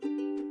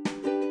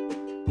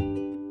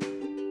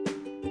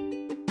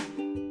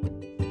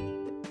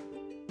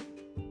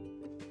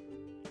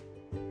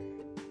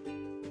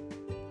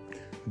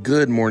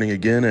Good morning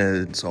again.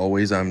 As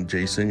always, I'm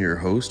Jason, your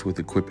host with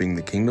Equipping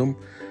the Kingdom.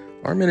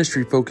 Our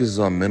ministry focuses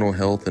on mental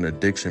health and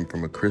addiction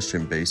from a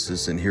Christian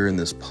basis, and here in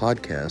this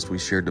podcast, we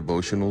share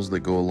devotionals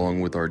that go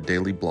along with our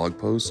daily blog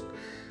posts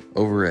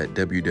over at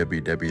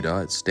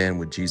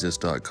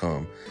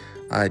www.standwithjesus.com.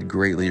 I'd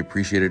greatly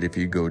appreciate it if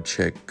you go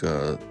check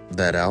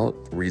that out,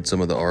 read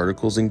some of the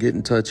articles, and get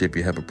in touch if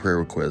you have a prayer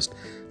request.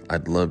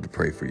 I'd love to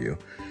pray for you.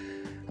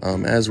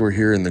 As we're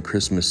here in the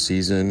Christmas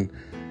season,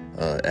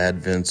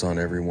 Advent's on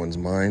everyone's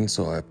mind,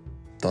 so I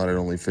thought it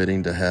only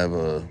fitting to have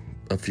a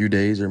few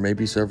days or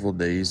maybe several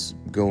days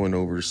going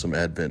over some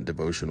Advent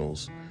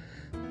devotionals.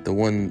 The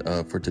one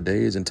for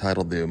today is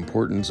entitled The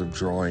Importance of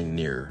Drawing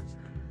Near.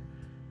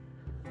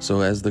 So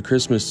as the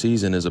Christmas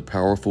season is a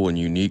powerful and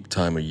unique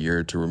time of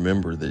year to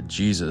remember that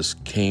Jesus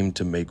came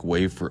to make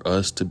way for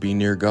us to be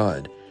near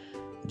God.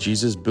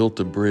 Jesus built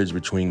a bridge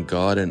between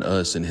God and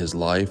us in his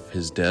life,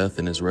 his death,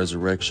 and his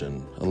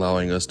resurrection,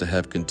 allowing us to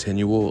have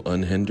continual,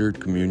 unhindered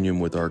communion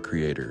with our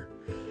Creator.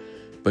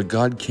 But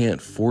God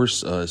can't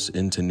force us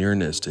into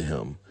nearness to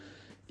him.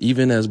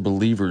 Even as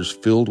believers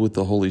filled with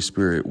the Holy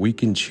Spirit, we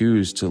can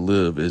choose to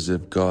live as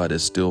if God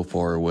is still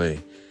far away.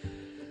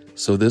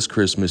 So this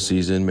Christmas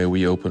season, may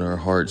we open our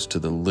hearts to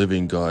the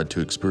living God to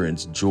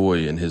experience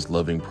joy in his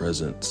loving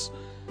presence.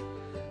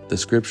 The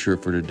scripture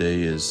for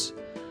today is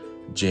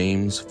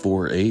James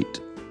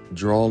 4:8,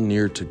 draw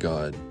near to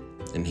God,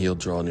 and he'll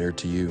draw near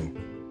to you.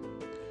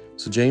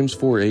 So James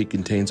 4:8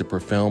 contains a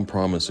profound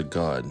promise of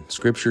God.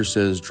 Scripture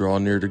says, draw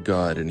near to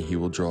God, and he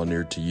will draw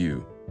near to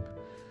you.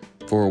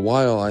 For a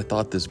while, I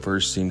thought this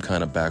verse seemed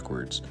kind of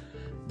backwards.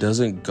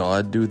 Doesn't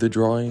God do the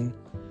drawing?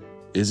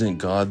 Isn't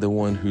God the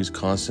one who's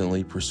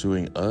constantly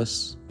pursuing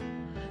us?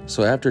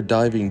 So after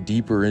diving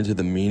deeper into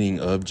the meaning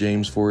of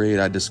James 4:8,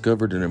 I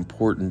discovered an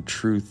important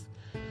truth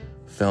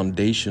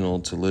foundational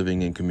to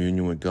living in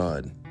communion with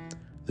God.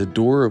 The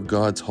door of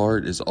God's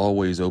heart is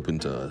always open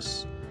to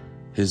us.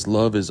 His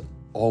love is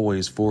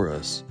always for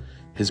us.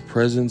 His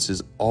presence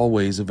is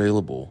always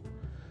available.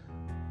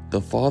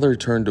 The Father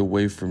turned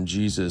away from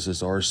Jesus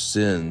as our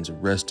sins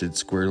rested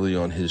squarely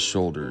on his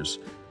shoulders,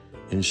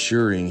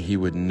 ensuring he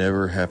would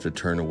never have to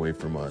turn away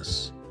from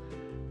us.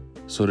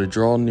 So to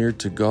draw near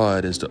to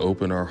God is to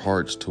open our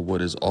hearts to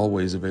what is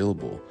always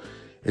available.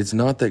 It's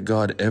not that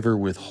God ever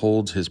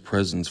withholds his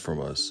presence from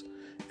us.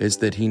 It's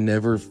that he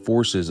never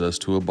forces us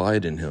to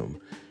abide in him.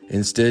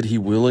 Instead, he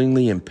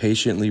willingly and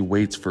patiently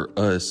waits for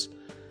us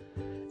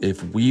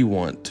if we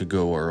want to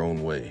go our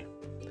own way.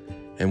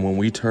 And when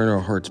we turn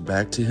our hearts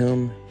back to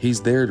him, he's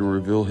there to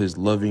reveal his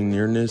loving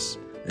nearness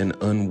and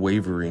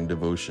unwavering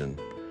devotion.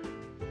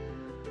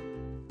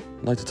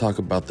 I'd like to talk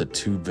about the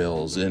two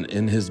veils.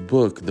 In his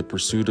book, The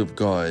Pursuit of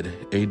God,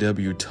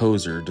 A.W.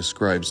 Tozer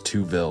describes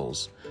two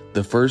veils.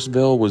 The first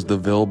veil was the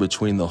veil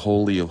between the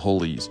Holy of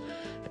Holies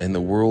and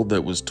the world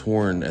that was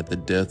torn at the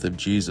death of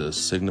Jesus,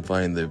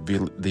 signifying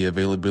the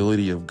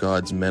availability of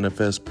God's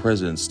manifest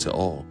presence to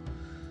all.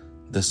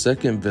 The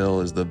second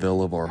veil is the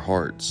veil of our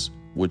hearts,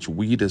 which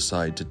we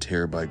decide to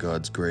tear by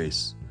God's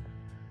grace.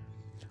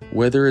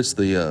 Whether it's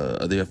the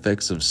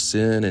effects of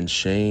sin and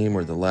shame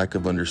or the lack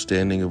of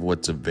understanding of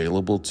what's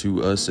available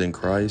to us in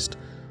Christ,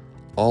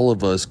 all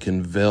of us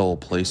can veil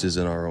places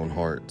in our own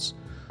hearts.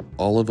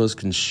 All of us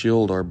can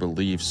shield our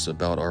beliefs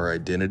about our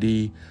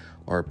identity,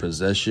 our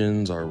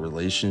possessions, our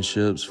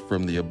relationships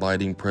from the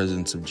abiding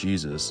presence of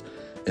Jesus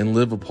and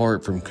live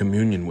apart from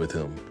communion with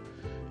him.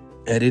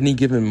 At any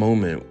given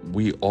moment,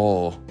 we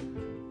all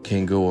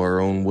can go our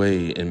own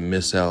way and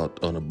miss out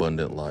on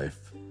abundant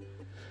life.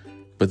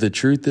 But the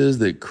truth is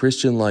that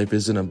Christian life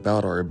isn't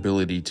about our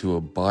ability to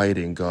abide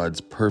in God's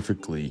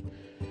perfectly,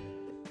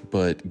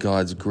 but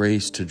God's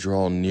grace to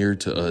draw near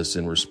to us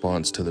in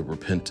response to the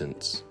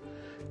repentance.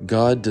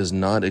 God does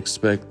not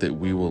expect that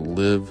we will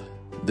live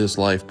this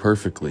life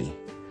perfectly.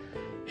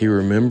 He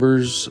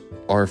remembers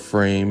our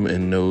frame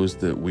and knows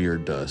that we are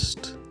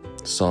dust.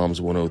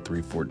 Psalms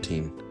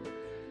 103:14.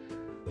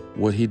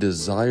 What he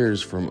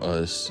desires from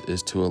us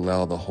is to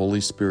allow the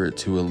Holy Spirit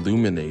to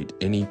illuminate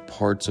any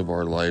parts of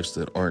our lives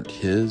that aren't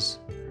his,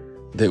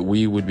 that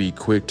we would be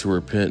quick to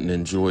repent and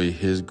enjoy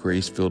his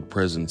grace-filled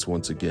presence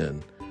once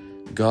again.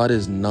 God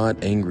is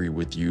not angry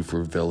with you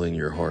for veiling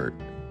your heart.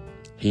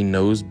 He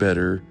knows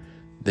better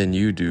than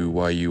you do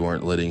why you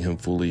aren't letting him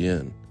fully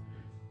in.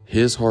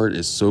 His heart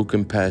is so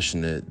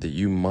compassionate that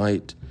you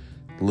might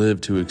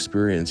live to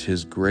experience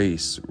his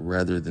grace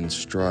rather than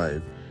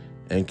strive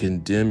and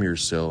condemn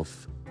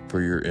yourself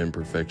for your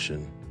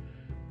imperfection.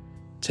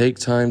 Take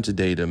time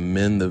today to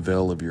mend the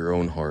veil of your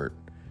own heart.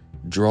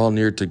 Draw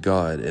near to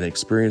God and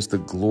experience the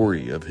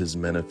glory of his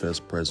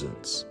manifest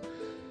presence.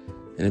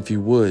 And if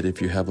you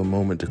have a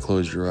moment to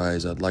close your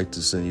eyes, I'd like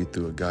to send you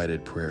through a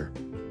guided prayer.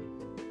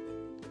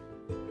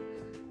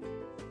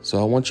 So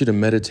I want you to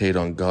meditate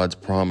on God's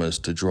promise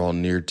to draw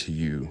near to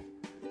you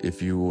if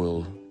you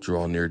will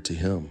draw near to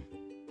him.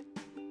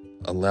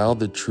 Allow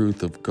the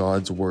truth of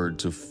God's word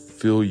to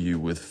fill you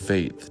with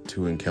faith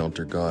to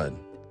encounter God.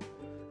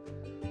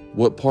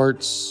 What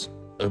parts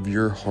of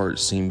your heart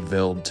seem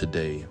veiled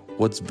today?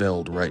 What's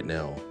veiled right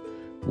now?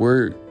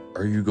 Where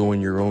are you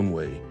going your own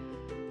way?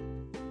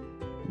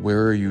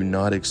 Where are you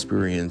not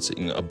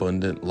experiencing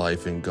abundant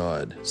life in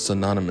God,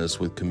 synonymous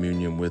with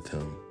communion with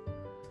Him?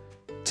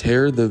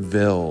 Tear the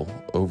veil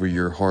over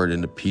your heart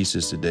into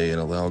pieces today and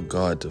allow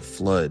God to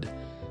flood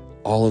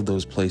all of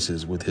those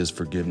places with His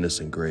forgiveness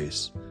and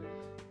grace.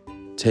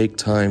 Take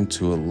time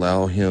to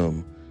allow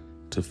Him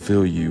to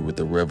fill you with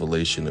the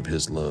revelation of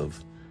His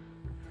love.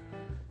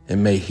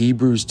 And may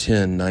Hebrews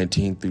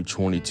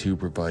 10:19-22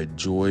 provide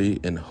joy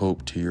and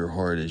hope to your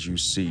heart as you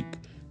seek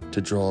to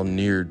draw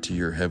near to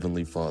your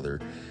Heavenly Father.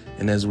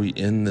 And as we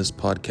end this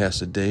podcast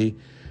today,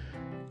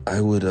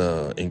 I would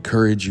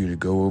encourage you to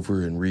go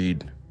over and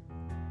read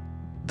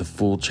the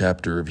full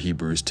chapter of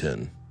Hebrews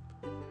 10.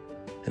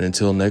 And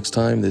until next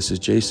time, this is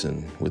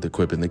Jason with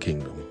Equipping the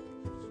Kingdom.